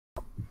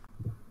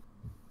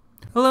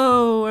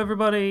Hello,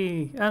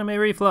 everybody! Anime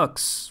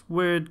Reflux.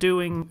 We're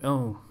doing.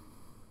 Oh.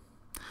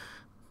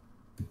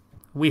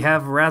 We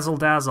have Razzle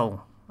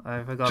Dazzle.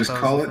 I forgot Just that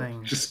was call a it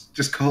thing.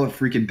 just call it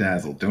freaking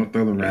Dazzle. Don't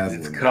throw the razzle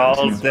It's in there.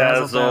 called It's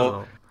Razzle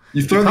Dazzle.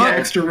 You throw the can't-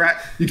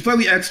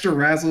 extra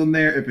razzle in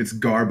there if it's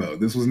Garbo.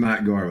 This was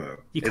not Garbo.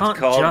 You It's can't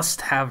called-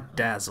 just have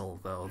Dazzle,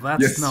 though.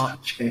 That's Yes,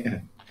 not. you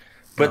can.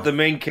 But No. the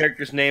main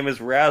character's name is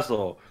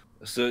Razzle.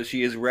 So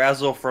she is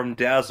Razzle from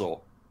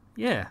Dazzle.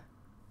 Yeah.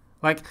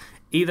 Like,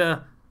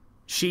 either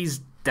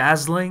she's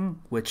dazzling,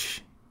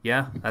 which,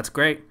 yeah, that's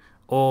great,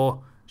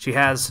 or she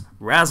has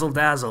Razzle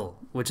Dazzle,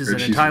 which is Or an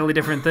she's- entirely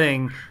different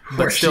thing, Or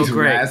but still she's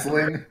great.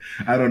 razzling.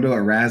 I don't know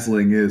what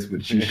razzling is,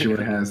 but she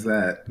sure has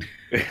that.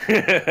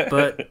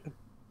 But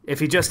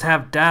if you just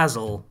have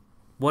Dazzle,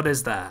 what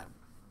is that?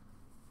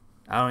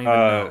 I don't even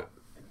know.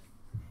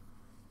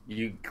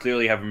 You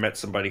clearly haven't met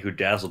somebody who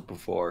dazzled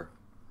before.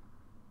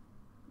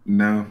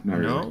 No, not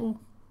really. No?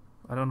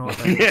 I don't know what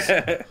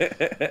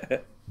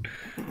that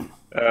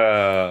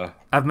is.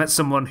 I've met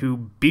someone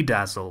who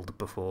bedazzled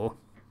before,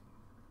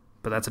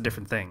 but that's a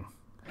different thing.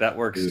 That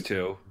works Dude.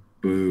 too.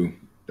 Boo.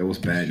 That was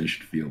bad. You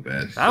should feel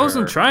bad. I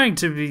wasn't trying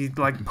to be,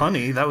 like,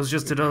 punny. That was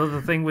just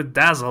another thing with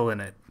Dazzle in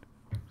it.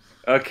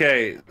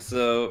 Okay,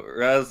 so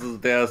Razzle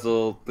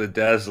Dazzle the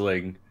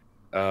Dazzling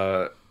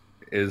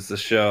is the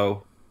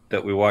show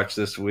that we watched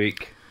this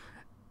week.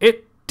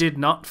 It did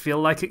not feel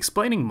like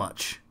explaining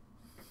much.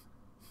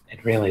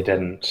 It really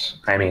didn't.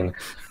 I mean,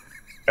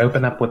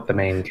 open up with the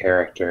main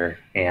character,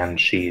 and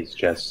she's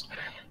just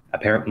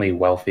apparently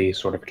wealthy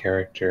sort of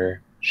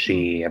character.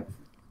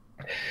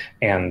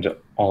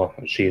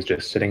 She's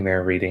just sitting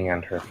there reading,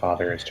 and her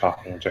father is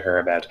talking to her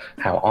about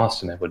how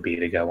awesome it would be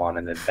to go on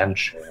an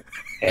adventure.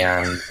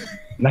 And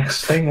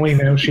next thing we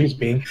know, she's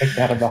being kicked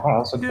out of the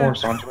house and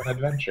forced onto an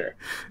adventure.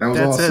 That was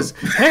That awesome. says,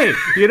 hey,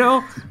 it'd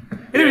Yeah.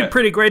 be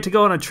pretty great to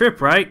go on a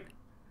trip, right?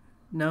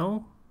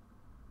 No?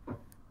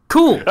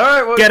 Cool! All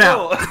right, well, Get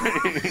cool.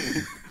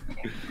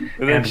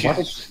 And then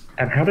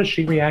And how does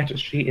she react?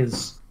 She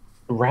is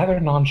rather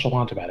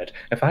nonchalant about it.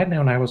 If I'd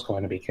known I was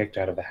going to be kicked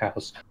out of the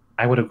house,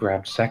 I would have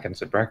grabbed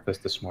seconds at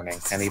breakfast this morning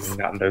and even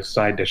gotten those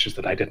side dishes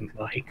that I didn't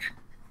like.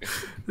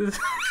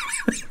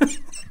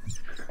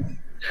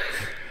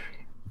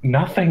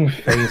 Nothing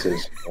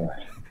phases her.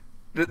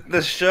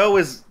 the show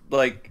is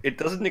like, it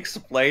doesn't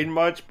explain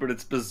much, but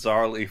it's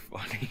bizarrely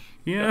funny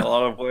in Yeah. a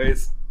lot of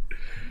ways.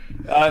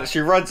 She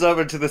runs up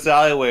into this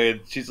alleyway and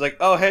she's like,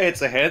 "Oh, hey,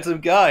 it's a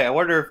handsome guy. I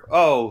wonder if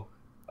oh,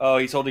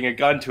 he's holding a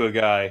gun to a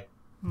guy."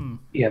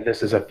 Yeah,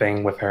 this is a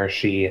thing with her.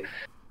 She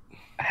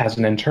has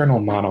an internal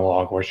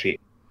monologue where the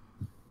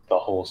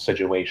whole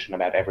situation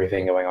about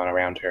everything going on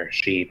around her,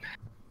 she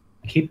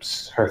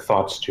keeps her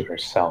thoughts to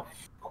herself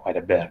quite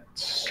a bit,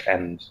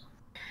 and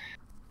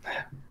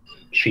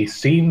she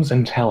seems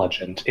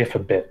intelligent, if a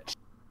bit.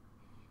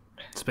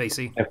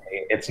 Spacey.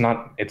 Okay, it's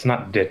not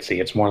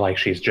ditzy. It's more like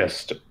she's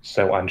just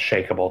so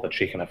unshakable that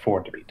she can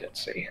afford to be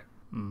ditzy.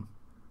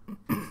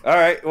 All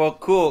right, well,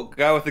 cool.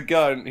 Guy with the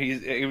gun.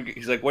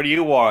 He's like, "What do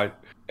you want?"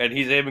 And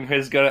he's aiming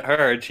his gun at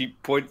her, and she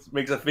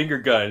makes a finger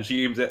gun.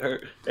 She aims at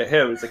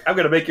him. It's like, "I'm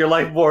gonna make your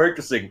life more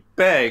interesting."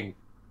 Bang.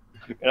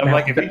 And I'm Now,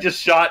 like, if he just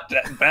shot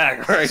that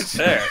back right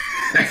there,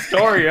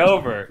 story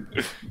over.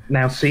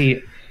 Now,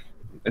 see,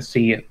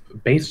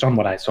 based on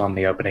what I saw in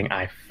the opening,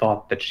 I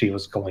thought that she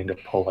was going to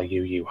pull a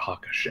Yu Yu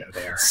Hakusho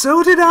there.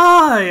 So did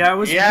I! I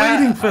was Yeah.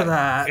 waiting for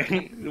that.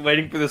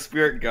 Waiting for the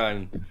spirit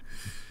gun.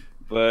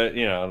 But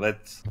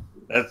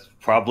that's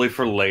probably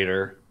for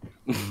later.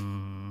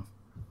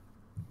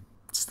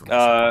 Still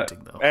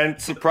disappointing, though. And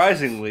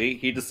surprisingly,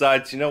 he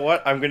decides, you know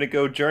what? I'm gonna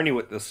go journey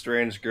with this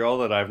strange girl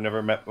that I've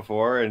never met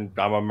before, and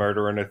I'm a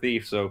murderer and a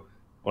thief. So,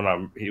 we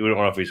don't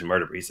know if he's a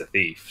murderer, but he's a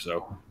thief.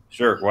 So,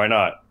 sure, why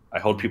not? I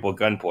hold people at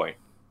gunpoint.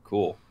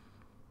 Cool.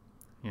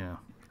 Yeah.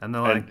 And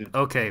they're like,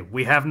 okay,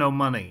 we have no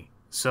money,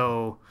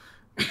 so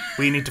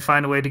we need to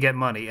find a way to get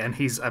money. And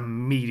he's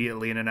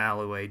immediately in an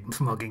alleyway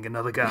mugging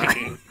another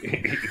guy.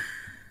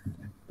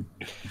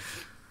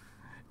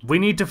 We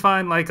need to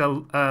find, like,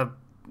 a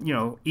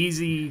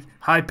easy,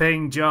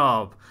 high-paying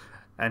job.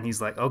 And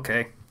he's like,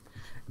 okay.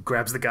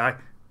 Grabs the guy.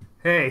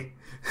 Hey,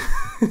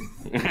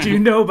 do you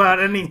know about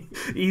any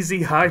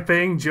easy,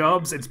 high-paying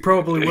jobs? It's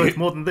probably worth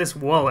more than this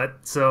wallet,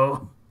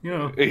 so,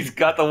 He's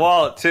got the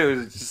wallet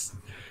too. It's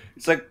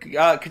like,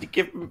 could you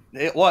give him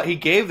what? He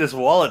gave this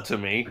wallet to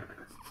me.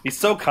 He's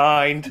so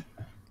kind.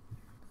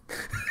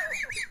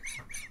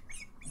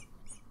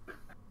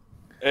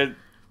 And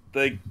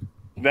like,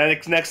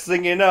 next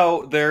thing you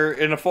know, they're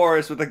in a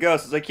forest with a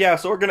ghost. It's like, yeah,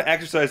 so we're gonna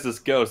exorcise this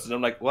ghost. And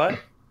I'm like, what?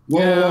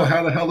 Whoa,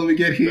 how the hell did we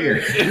get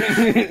here?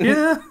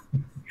 yeah.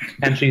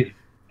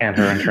 And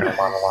her internal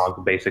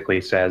monologue basically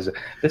says,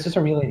 "This is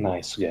a really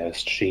nice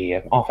ghost. She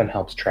often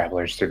helps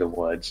travelers through the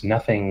woods.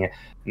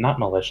 Not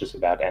malicious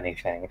about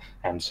anything.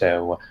 And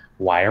so,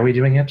 why are we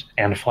doing it?"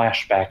 And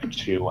flashback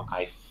to,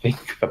 I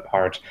think, the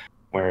part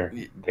where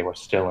they were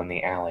still in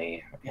the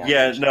alley.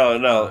 Yeah,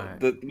 no.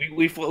 Right.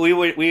 We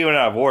went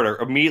out of order.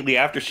 Immediately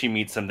after she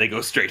meets him, they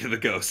go straight to the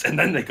ghost, and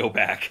then they go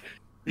back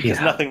because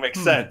Yeah. nothing makes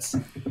sense.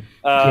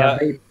 Yeah,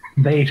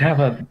 they have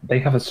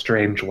a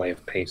strange way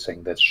of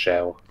pacing this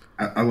show.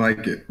 I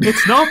like it.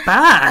 It's not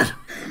bad.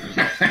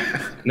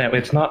 No,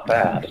 it's not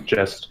bad.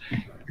 Just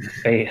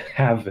they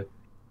have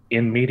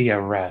in media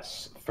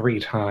res 3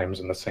 times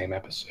in the same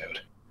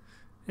episode.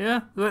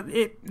 Yeah, but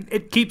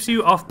it keeps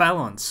you off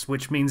balance,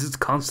 which means it's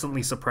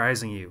constantly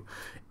surprising you.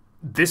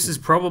 This is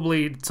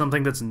probably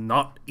something that's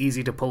not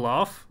easy to pull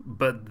off,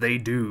 but they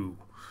do.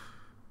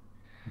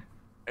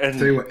 And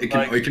Tell you what, it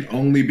can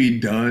only be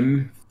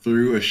done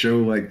through a show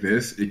like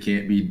this. You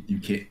can't,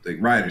 like,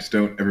 writers,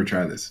 don't ever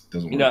try this. It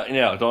doesn't work.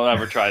 no, don't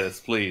ever try this,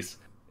 please.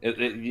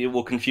 It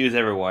will confuse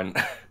everyone.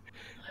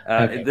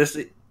 Okay.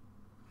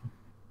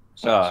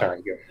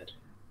 Sorry, go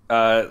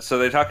ahead. So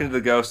they're talking to the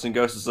ghost, and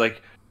Ghost is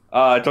like,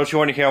 don't you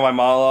want to hear my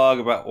monologue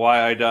about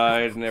why I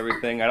died and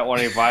everything? I don't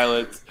want any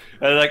violence.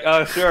 And they're like,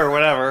 oh, sure,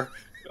 whatever.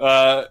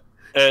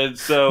 And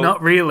so...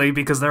 Not really,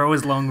 because they're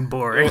always long and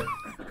boring.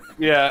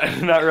 Yeah,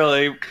 not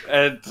really.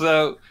 And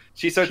so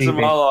she starts the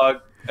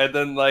monologue, and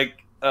then,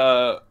 like,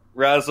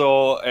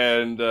 Razzle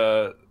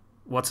and...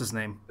 What's his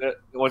name?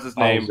 Ozed,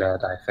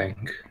 I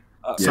think.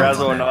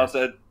 Razzle and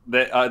Ozed,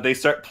 they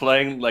start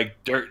playing,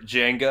 like, Dirt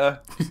Jenga.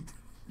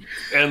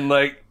 And,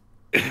 like,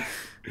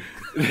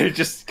 they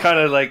just kind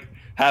of, like,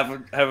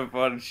 having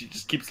fun. She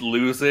just keeps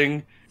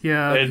losing.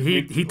 Yeah,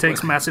 he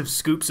takes massive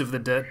scoops of the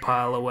dirt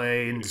pile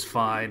away and is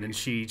fine, and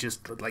she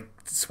just, like,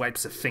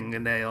 swipes a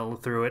fingernail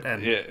through it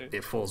and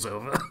it falls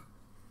over.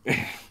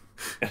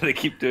 And they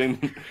keep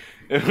doing...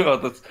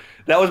 that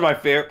was my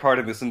favorite part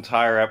of this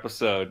entire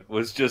episode,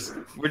 was just...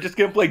 We're just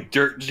gonna play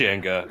Dirt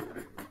Jenga.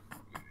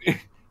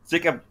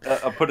 Stick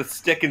put a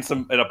stick in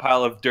a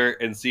pile of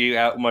dirt and see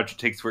how much it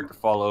takes for it to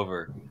fall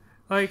over.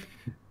 Like...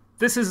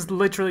 This is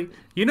literally...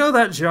 You know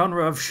that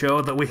genre of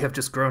show that we have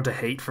just grown to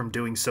hate from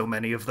doing so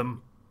many of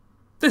them?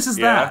 This is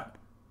that.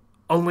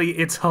 Only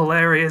it's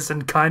hilarious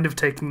and kind of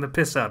taking the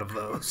piss out of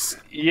those.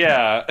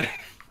 Yeah.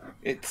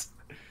 It's...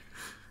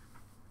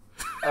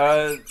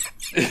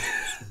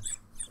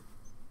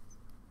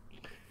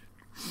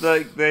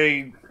 like,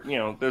 they... You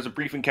know, there's a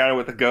brief encounter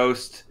with the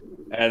ghost,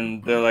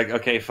 and they're like,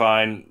 okay,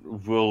 fine,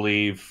 we'll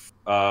leave.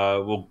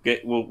 We'll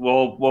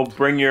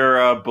bring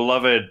your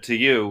beloved to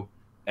you.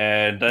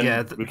 And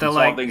then we can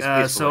solve things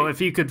peacefully. So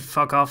if you could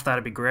fuck off,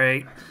 that'd be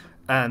great.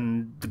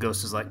 And the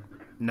ghost is like,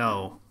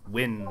 no,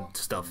 wind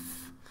stuff.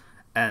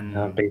 And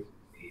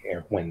basically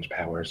air wind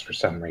powers for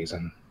some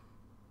reason.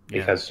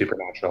 Because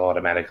supernatural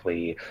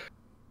automatically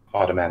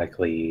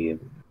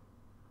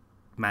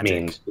magic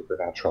means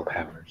supernatural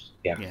powers.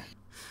 Yeah.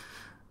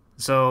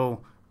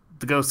 So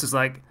the ghost is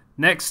like,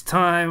 next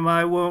time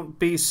I won't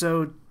be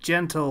so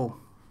gentle.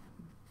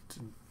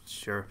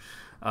 Sure.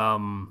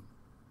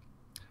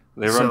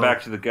 They run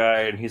back to the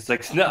guy, and he's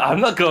like, no, I'm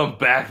not going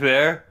back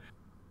there.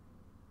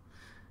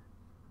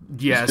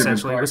 Yeah,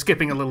 essentially. We're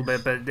skipping a little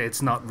bit, but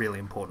it's not really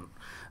important.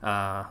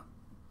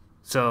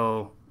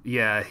 So,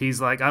 yeah,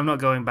 he's like, I'm not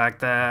going back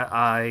there.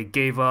 I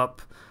gave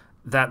up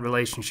that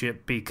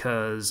relationship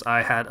because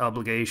I had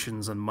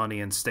obligations and money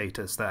and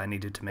status that I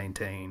needed to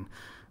maintain.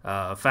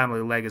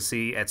 Family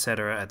legacy,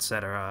 etc.,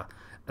 etc.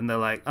 And they're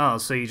like, oh,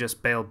 so you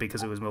just bailed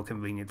because it was more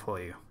convenient for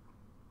you.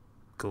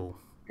 Cool.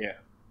 Yeah.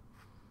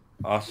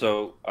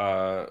 Also,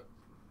 I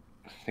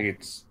think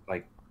it's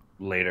like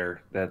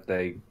later that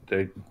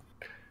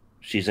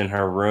she's in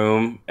her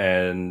room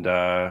and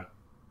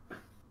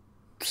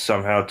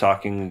somehow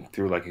talking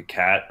through like a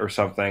cat or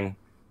something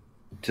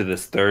to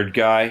this third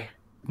guy.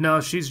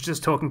 No, she's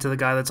just talking to the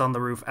guy that's on the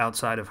roof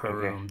outside of her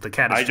room. The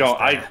cat is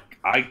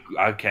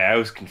I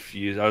was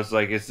confused. I was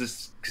like, is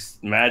this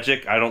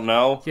magic? I don't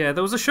know. Yeah,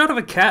 there was a shot of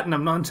a cat, and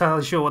I'm not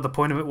entirely sure what the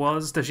point of it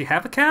was. Does she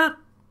have a cat?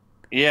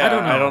 Yeah,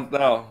 I don't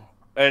know.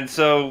 And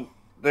so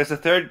there's a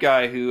third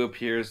guy who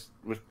appears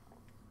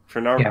I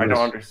don't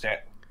understand.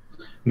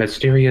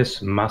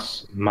 Mysterious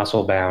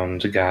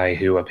muscle-bound guy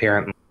who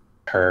apparently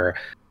is her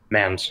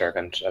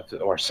manservant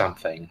or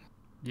something.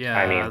 Yeah,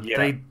 I mean,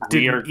 they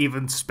didn't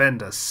even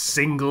spend a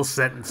single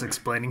sentence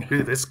explaining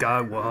who this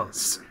guy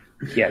was.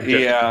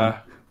 Yeah,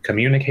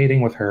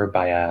 communicating with her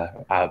by a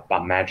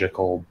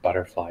magical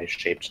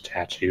butterfly-shaped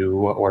tattoo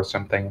or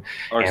something.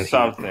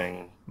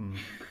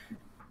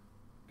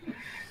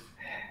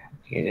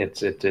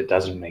 It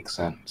doesn't make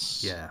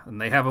sense. Yeah,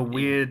 and they have a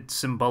weird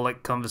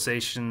symbolic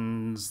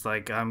conversations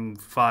like I'm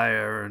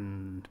fire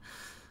and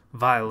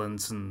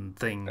violence and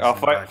things. I'll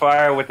fight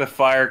fire with a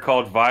fire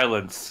called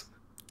violence.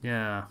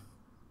 Yeah.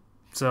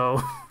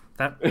 So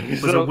that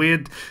was a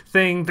weird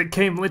thing that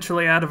came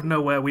literally out of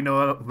nowhere. We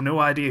have no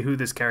idea who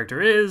this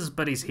character is,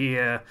 but he's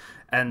here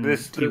and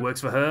he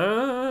works for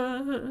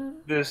her.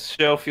 This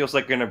show feels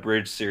like an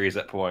abridged series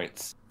at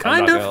points.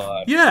 Kind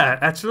of. Yeah,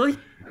 actually.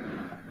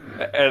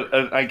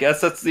 And I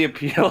guess that's the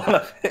appeal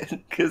of it,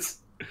 because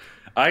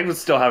I was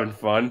still having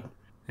fun.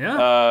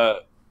 Yeah.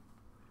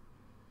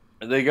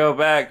 They go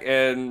back,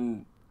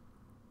 and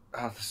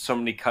there's so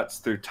many cuts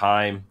through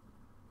time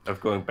of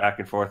going back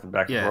and forth and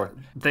back and forth.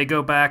 They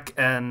go back,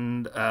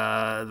 and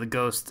the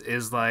ghost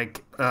is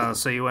like,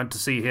 so you went to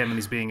see him, and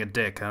he's being a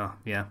dick, huh?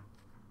 Yeah,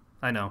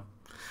 I know.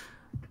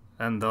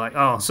 And they're like,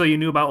 oh, so you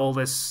knew about all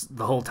this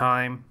the whole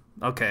time?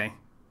 Okay,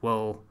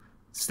 well,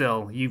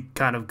 still, you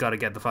kind of got to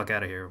get the fuck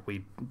out of here.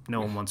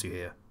 No one wants you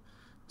here.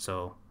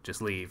 So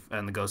just leave.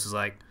 And the ghost is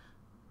like,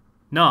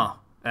 nah.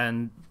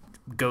 And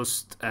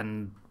ghost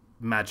and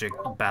magic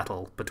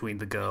battle between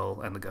the girl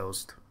and the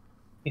ghost.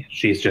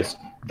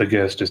 The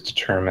ghost is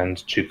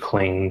determined to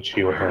cling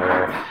to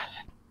her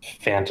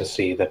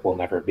fantasy that will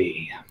never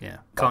be. Yeah.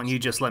 Can't you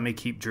just let me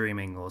keep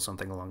dreaming or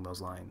something along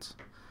those lines?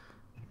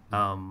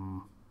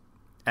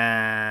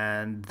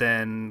 And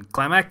then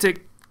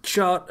climactic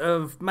shot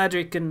of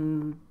magic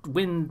and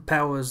wind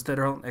powers that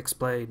aren't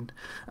explained.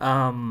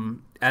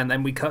 And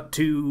then we cut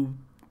to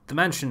the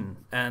mansion,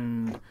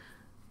 and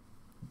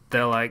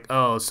they're like,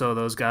 oh, so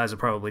those guys are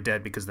probably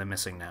dead because they're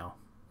missing now.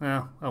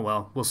 Oh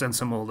well, we'll send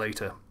some more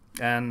later.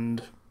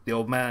 And the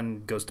old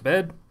man goes to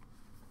bed,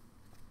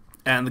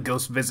 and the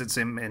ghost visits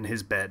him in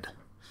his bed.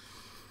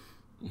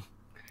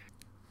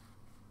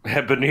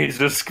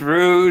 Ebenezer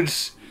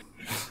Scrooge!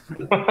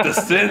 The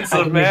sins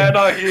of man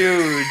are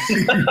huge!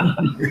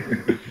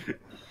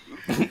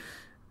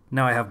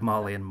 Now I have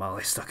Molly and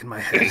Molly stuck in my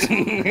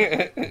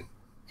head.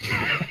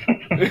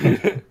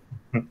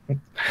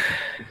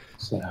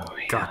 So, yeah.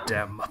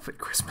 Goddamn Muppet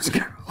Christmas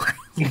Carol.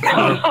 You're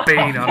a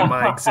bane on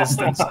my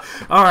existence.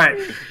 Alright.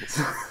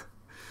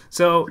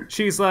 So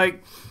she's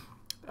like,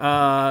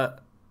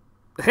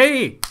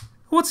 hey,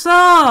 what's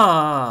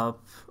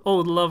up,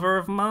 old lover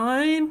of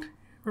mine?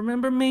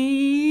 Remember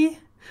me?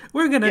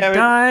 We're gonna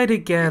die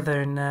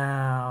together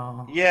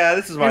now. Yeah,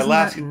 this is my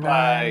last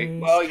goodbye.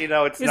 Nice? Well, you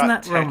know, it's Isn't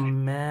not that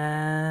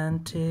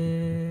romantic?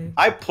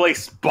 I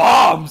placed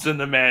bombs in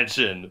the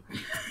mansion.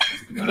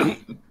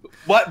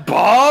 What,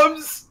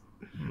 bombs?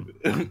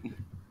 And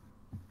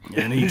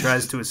he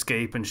tries to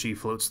escape, and she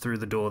floats through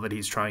the door that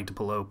he's trying to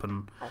pull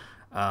open,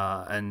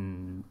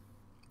 and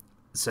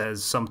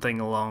says something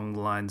along the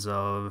lines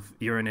of,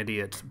 you're an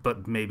idiot,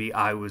 but maybe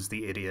I was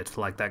the idiot,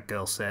 like that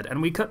girl said.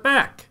 And we cut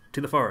back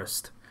to the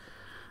forest.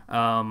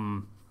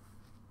 And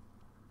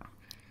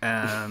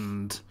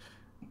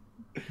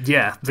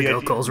yeah, the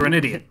girl calls her an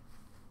idiot.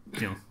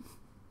 You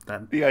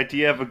know, the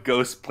idea of a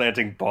ghost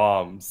planting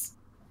bombs.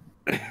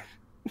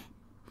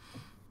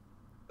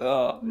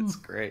 Oh, it's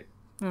great.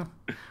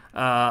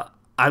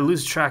 I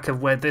lose track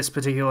of where this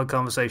particular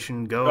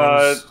conversation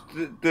goes.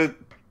 The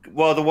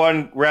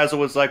one Razzle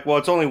was like, well,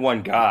 it's only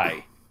one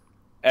guy.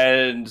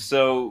 And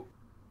so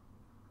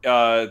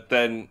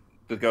then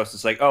the ghost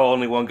is like, oh,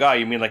 only one guy?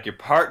 You mean like your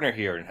partner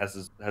here? And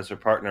has her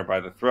partner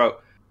by the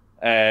throat.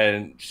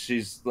 And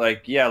she's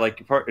like, yeah, like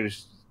your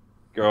partner's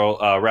girl.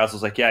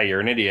 Razzle's like, yeah, you're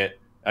an idiot.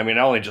 I mean,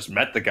 I only just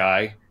met the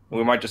guy.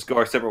 We might just go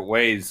our separate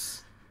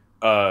ways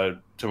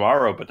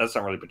tomorrow, but that's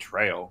not really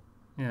betrayal.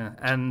 Yeah,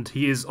 and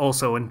he is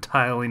also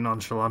entirely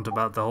nonchalant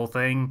about the whole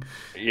thing.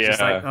 Yeah.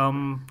 Just like,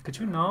 could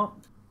you not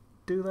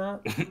do that?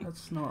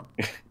 That's not...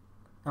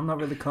 I'm not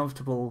really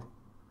comfortable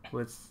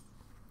with,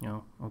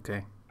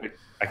 okay.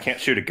 I can't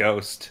shoot a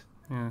ghost.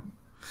 Yeah.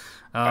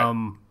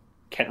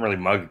 Can't really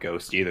mug a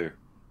ghost either.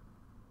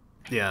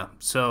 Yeah,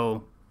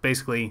 so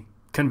basically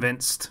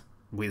convinced,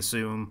 we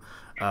assume,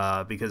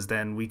 because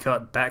then we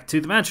cut back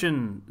to the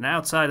mansion, and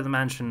outside of the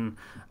mansion,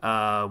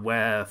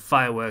 where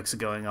fireworks are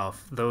going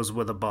off. Those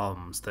were the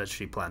bombs that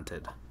she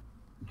planted.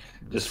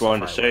 Just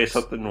wanted to say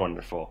something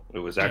wonderful. It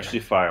was actually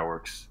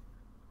fireworks.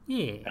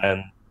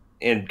 Yeah.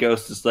 And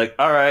Ghost is like,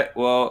 all right,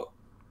 well,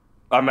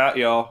 I'm out,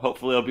 y'all.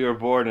 Hopefully I'll be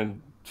reborn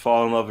and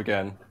fall in love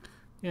again.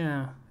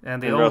 Yeah,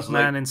 and the old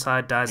man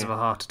inside dies of a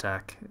heart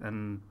attack,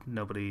 and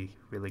nobody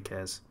really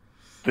cares.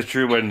 The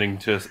true ending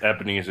to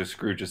Ebenezer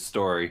Scrooge's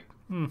story.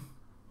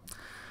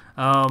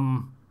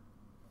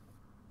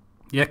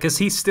 Yeah, because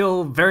he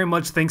still very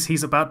much thinks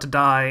he's about to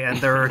die, and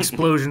there are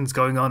explosions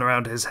going on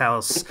around his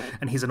house,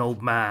 and he's an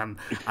old man.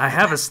 I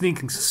have a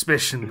sneaking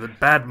suspicion that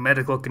bad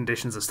medical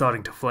conditions are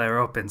starting to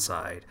flare up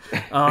inside.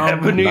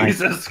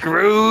 Ebenezer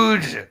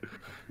Scrooge!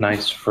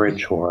 Nice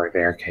fridge horror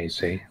there,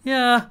 Casey.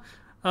 Yeah.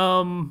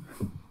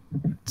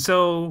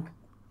 So,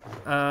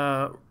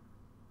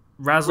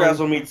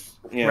 Razzle meets...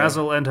 Yeah.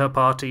 Razzle and her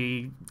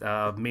party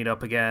meet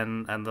up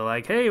again, and they're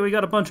like, hey, we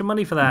got a bunch of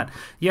money for that.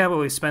 Yeah, but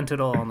we spent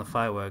it all on the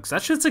fireworks.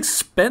 That shit's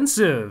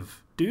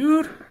expensive,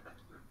 dude.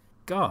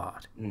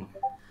 God.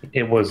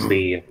 It was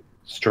the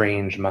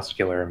strange,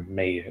 muscular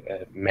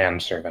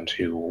manservant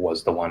who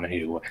was the one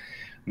who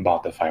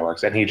bought the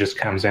fireworks, and he just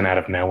comes in out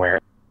of nowhere.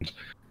 And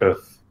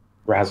both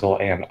Razzle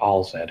and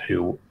Alzed,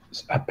 who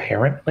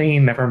apparently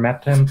never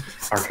met him,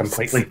 are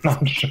completely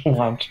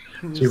nonchalant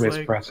to his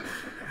presence.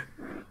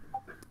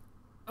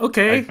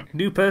 Okay,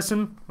 new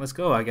person. Let's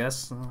go, I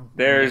guess.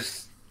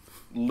 There's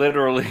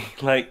literally,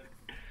 like...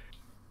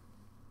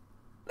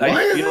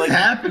 Why is this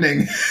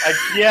happening?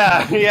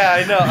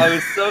 I know. I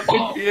was so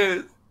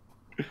confused.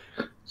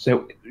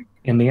 So,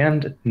 in the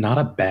end, not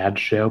a bad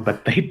show,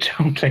 but they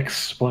don't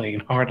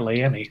explain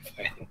hardly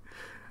anything.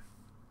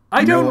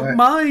 I don't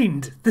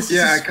mind. This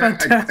is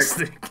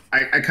fantastic.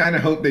 I kind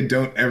of hope they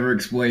don't ever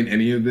explain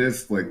any of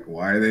this. Like,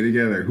 why are they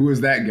together? Who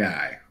is that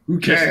guy? Who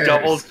cares?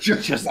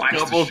 Just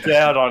double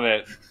down on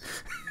it.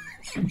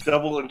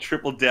 Double and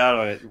triple down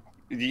on it.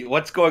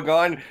 What's going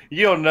on?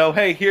 You don't know.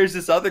 Hey, here's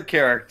this other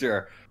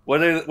character.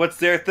 What's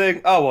their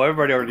thing? Oh, well,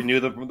 everybody already knew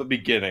them from the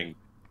beginning.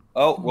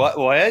 Oh, what?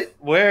 What?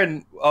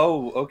 Where?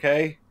 Oh,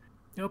 okay.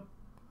 Yep.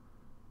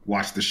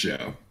 Watch the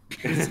show.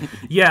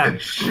 Yeah.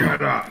 And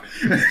shut up.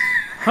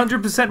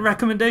 100%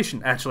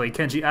 recommendation. Actually,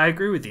 Kenji, I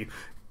agree with you.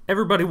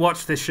 Everybody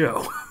watch this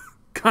show.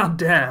 Calm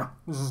down.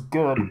 This is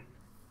good.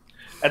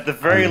 At the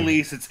very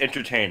least, it's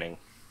entertaining.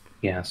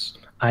 Yes,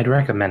 I'd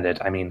recommend it.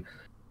 I mean,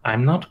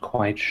 I'm not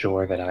quite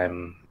sure that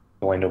I'm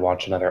going to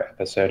watch another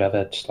episode of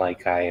it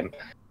like I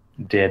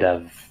did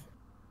of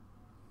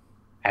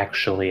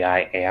Actually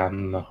I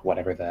Am,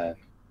 whatever the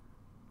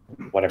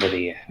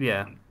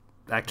Yeah.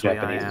 Actually,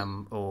 Japanese. I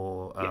am,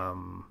 or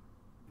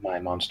My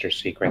Monster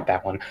Secret,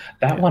 that one.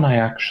 That one I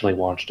actually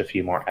watched a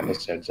few more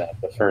episodes of,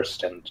 the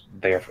first, and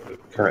they're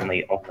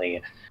currently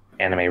only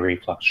anime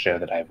Reflux show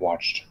that I've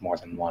watched more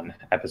than one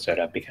episode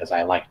of because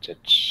I liked it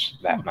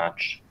that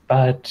much.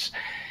 But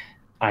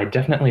I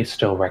definitely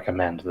still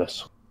recommend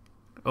this.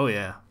 Oh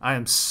yeah, I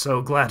am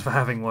so glad for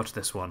having watched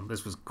this one.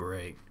 This was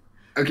great.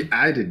 Okay,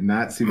 I did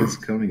not see this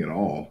coming at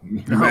all.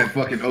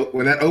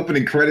 When that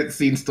opening credit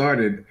scene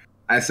started,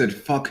 I said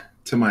 "fuck"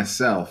 to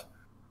myself,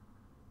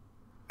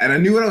 and I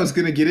knew what I was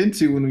going to get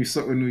into when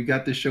we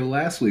got this show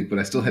last week. But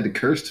I still had to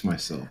curse to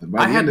myself. And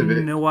by I the had end of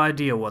it, no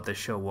idea what this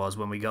show was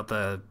when we got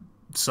the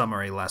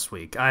summary last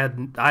week.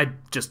 I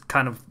just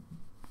kind of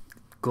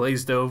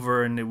glazed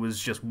over, and it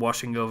was just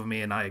washing over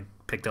me, and I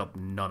picked up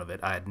none of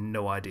it. I had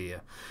no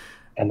idea.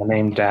 And the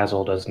name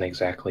Dazzle doesn't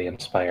exactly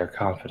inspire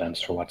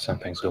confidence for what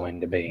something's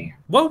going to be.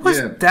 What was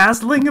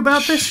dazzling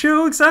about this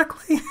show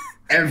exactly?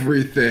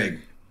 everything.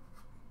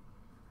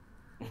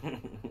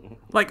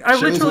 Like, I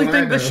Shows literally what I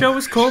think the know. show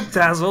is called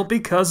Dazzle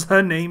because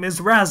her name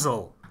is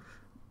Razzle.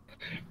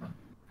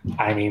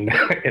 I mean,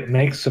 it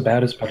makes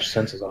about as much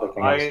sense as other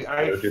things.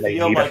 I Do they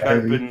feel need a like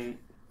I've fairy? been.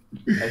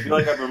 I feel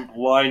like I've been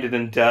blinded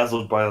and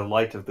dazzled by the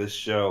light of this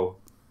show.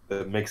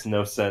 That makes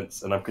no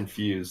sense, and I'm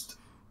confused.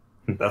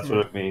 That's what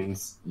it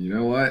means. You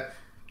know what?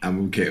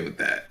 I'm okay with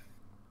that.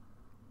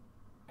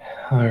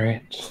 All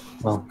right.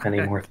 Well,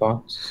 any more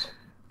thoughts?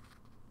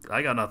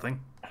 I got nothing.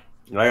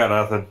 I got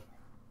nothing.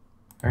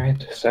 All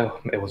right. So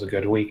it was a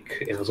good week.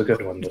 It was a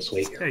good one this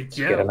week. Hey, Let's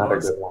yeah, get it another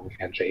was. good one,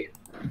 Kenji.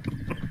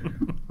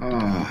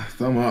 Oh,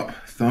 thumb up,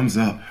 thumbs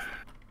up.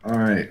 All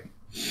right,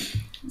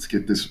 let's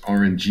get this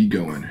RNG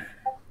going.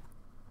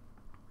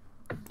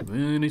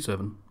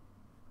 27.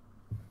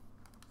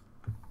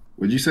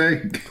 What'd you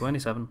say?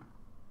 27.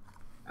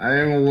 I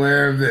am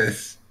aware of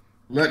this.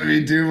 Let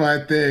me do my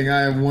thing.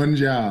 I have one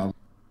job.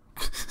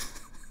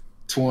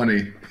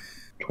 20.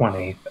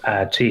 20.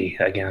 T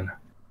again.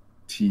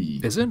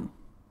 T. Is it?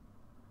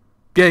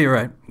 Yeah, you're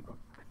right.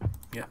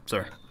 Yeah,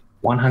 sorry.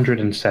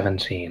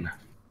 117.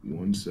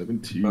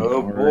 117.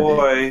 Oh Alrighty.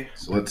 boy.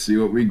 So let's see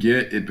what we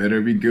get. It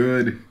better be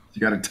good.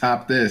 You gotta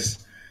top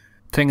this.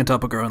 Ting and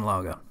Tupper growing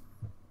lager.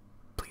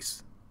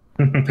 Please.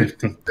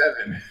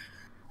 57.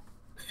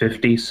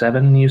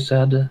 57, you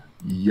said?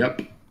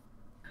 Yep.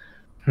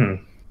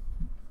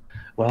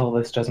 Well,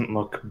 this doesn't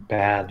look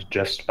bad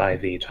just by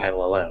the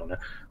title alone.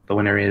 The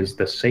winner is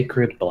The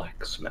Sacred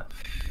Blacksmith.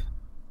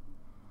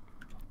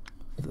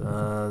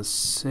 The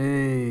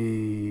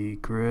Sacred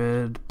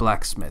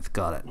Blacksmith.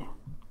 Got it.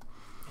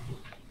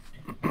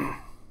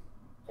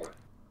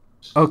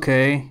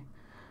 Okay.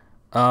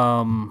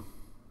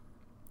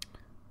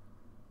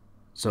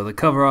 So the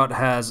cover art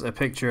has a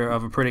picture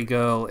of a pretty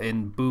girl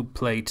in boob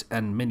plate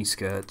and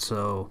miniskirt,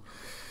 so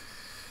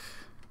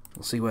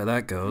we'll see where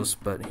that goes,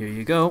 but here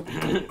you go.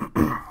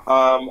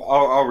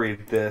 I'll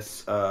read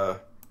this.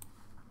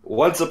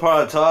 Once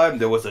upon a time,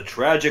 there was a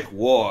tragic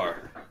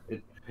war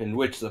in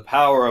which the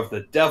power of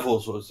the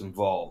devils was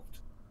involved.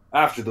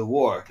 After the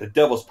war, the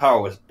devil's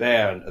power was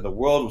banned, and the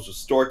world was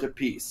restored to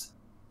peace.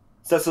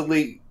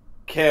 Cecily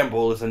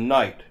Campbell is a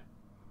knight,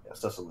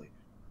 Cecily,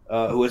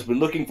 who has been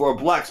looking for a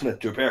blacksmith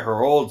to repair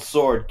her old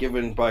sword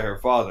given by her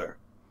father.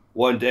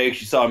 One day,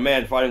 she saw a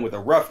man fighting with a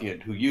ruffian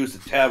who used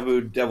the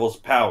tabooed devil's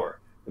power.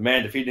 The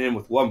man defeated him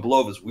with one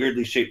blow of his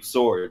weirdly shaped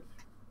sword.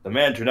 The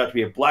man turned out to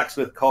be a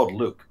blacksmith called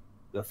Luke.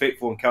 The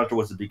fateful encounter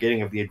was the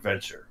beginning of the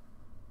adventure.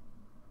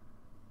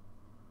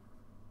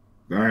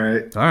 All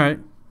right. All right.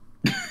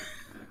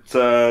 It's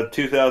a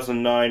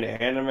 2009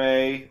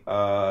 anime.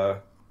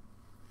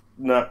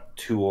 Not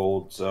too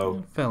old,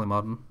 so. Fairly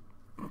modern.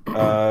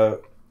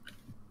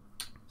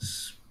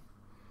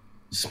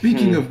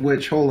 Speaking of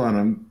which, hold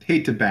on. I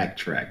hate to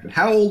backtrack, but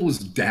how old was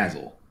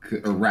Dazzle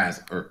or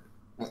Razzle or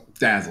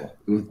Dazzle?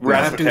 I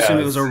have to assume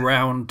it was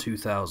around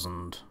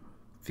 2000.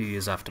 A few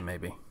years after,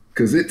 maybe.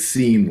 Because it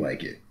seemed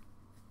like it.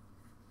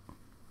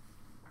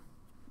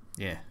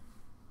 Yeah.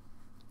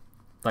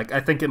 Like, I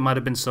think it might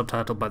have been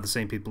subtitled by the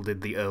same people who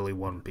did the early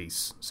One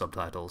Piece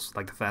subtitles,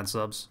 like the fan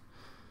subs.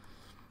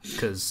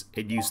 Because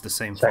it used the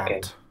same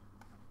font.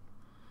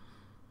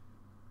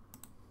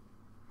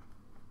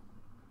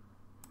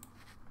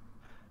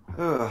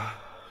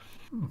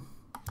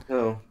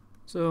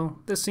 So,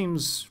 this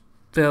seems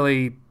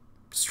fairly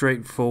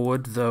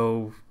straightforward,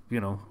 though,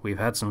 you know, we've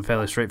had some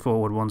fairly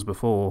straightforward ones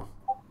before.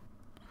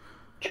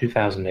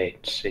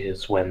 2008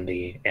 is when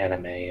the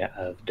anime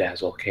of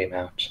Dazzle came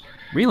out.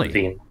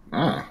 Really?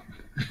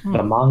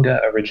 The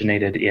manga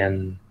originated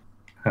in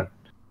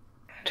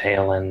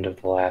tail end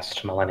of the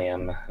last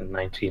millennium, in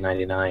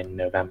 1999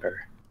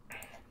 November.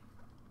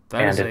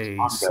 That is a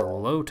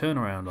slow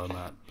turnaround on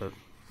that, but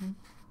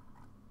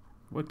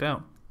worked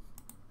out.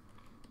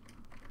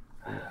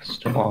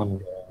 Still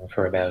ongoing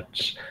for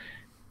about,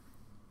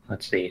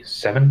 let's see,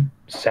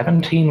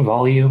 17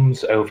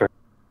 volumes over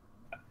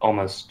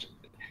almost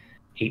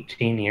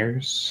 18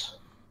 years.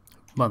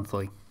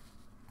 Monthly.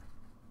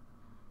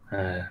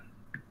 No,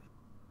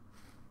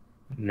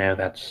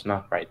 that's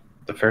not right.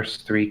 The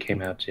first 3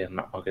 came out in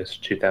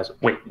August 2000.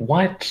 Wait,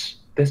 what?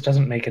 This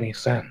doesn't make any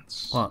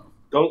sense. What?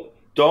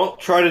 Don't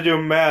try to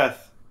do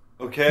math,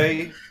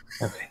 okay?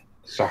 Okay,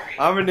 sorry.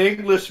 I'm an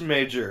English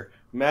major.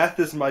 Math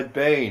is my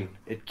bane.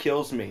 It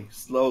kills me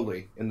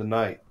slowly in the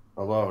night,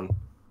 alone.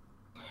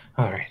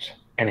 All right.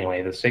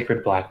 Anyway, the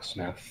Sacred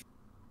Blacksmith.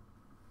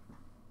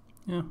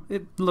 Yeah,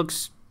 it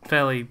looks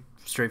fairly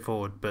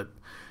straightforward, but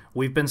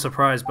we've been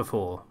surprised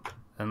before,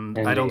 and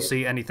I don't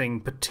see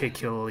anything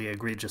particularly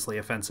egregiously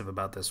offensive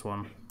about this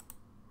one.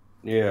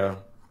 Yeah.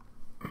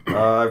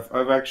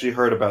 I've actually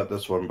heard about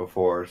this one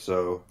before,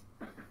 so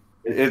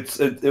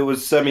it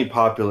was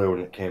semi-popular when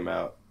it came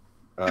out.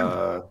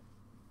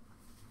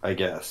 I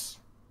guess.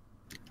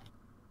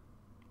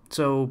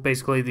 So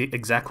basically,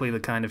 exactly the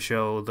kind of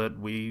show that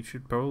we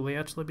should probably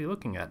actually be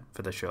looking at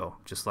for the show,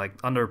 just like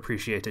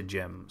underappreciated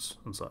gems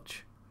and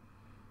such.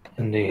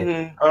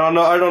 Indeed. I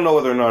don't know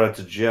whether or not it's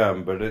a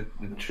gem, but it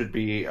should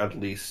be at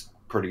least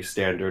pretty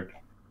standard.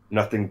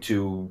 Nothing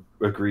too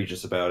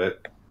egregious about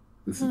it.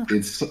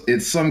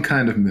 It's some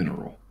kind of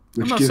mineral.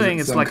 I'm not saying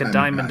it's like a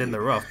diamond in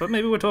the rough, but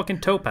maybe we're talking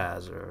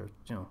topaz or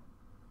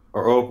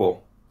or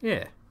opal.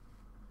 Yeah,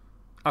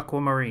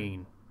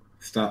 aquamarine.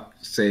 Stop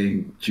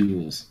saying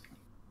jewels.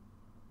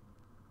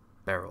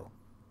 Beryl.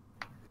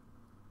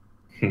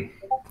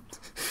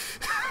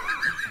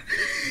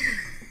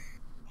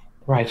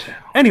 Right.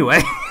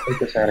 Anyway.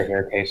 Take us out of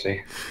here,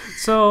 Casey.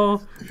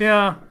 So,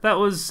 yeah, that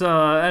was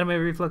Anime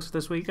Reflux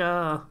this week.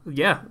 Yeah,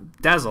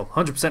 Dazzle,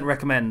 100%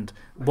 recommend.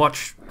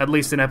 Watch at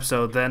least an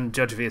episode, then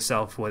judge for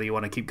yourself whether you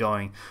want to keep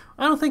going.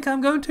 I don't think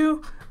I'm going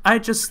to. I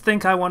just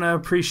think I want to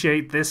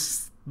appreciate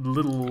this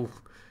little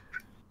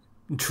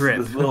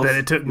trip that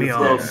it took me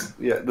on.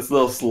 This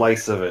little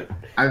slice of it.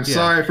 I'm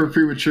sorry for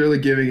prematurely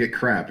giving it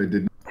crap. It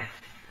didn't.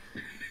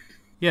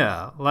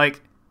 Yeah,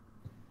 like,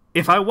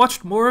 if I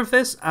watched more of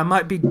this, I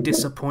might be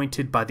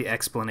disappointed by the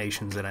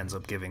explanations it ends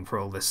up giving for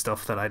all this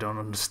stuff that I don't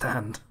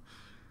understand.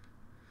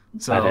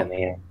 So, but in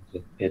the end,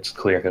 it's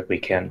clear that we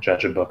can't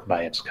judge a book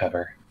by its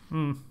cover.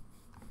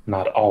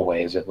 Not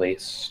always, at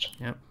least.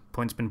 Yep,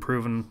 point's been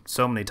proven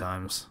so many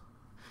times.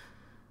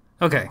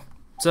 Okay,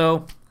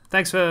 so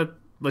thanks for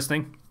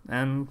listening,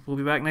 and we'll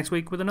be back next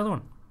week with another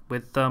one.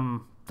 With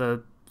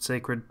the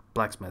Sacred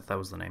Blacksmith, that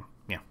was the name.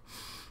 Yeah.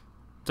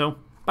 So,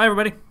 bye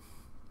everybody.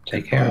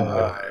 Take care.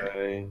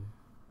 Bye.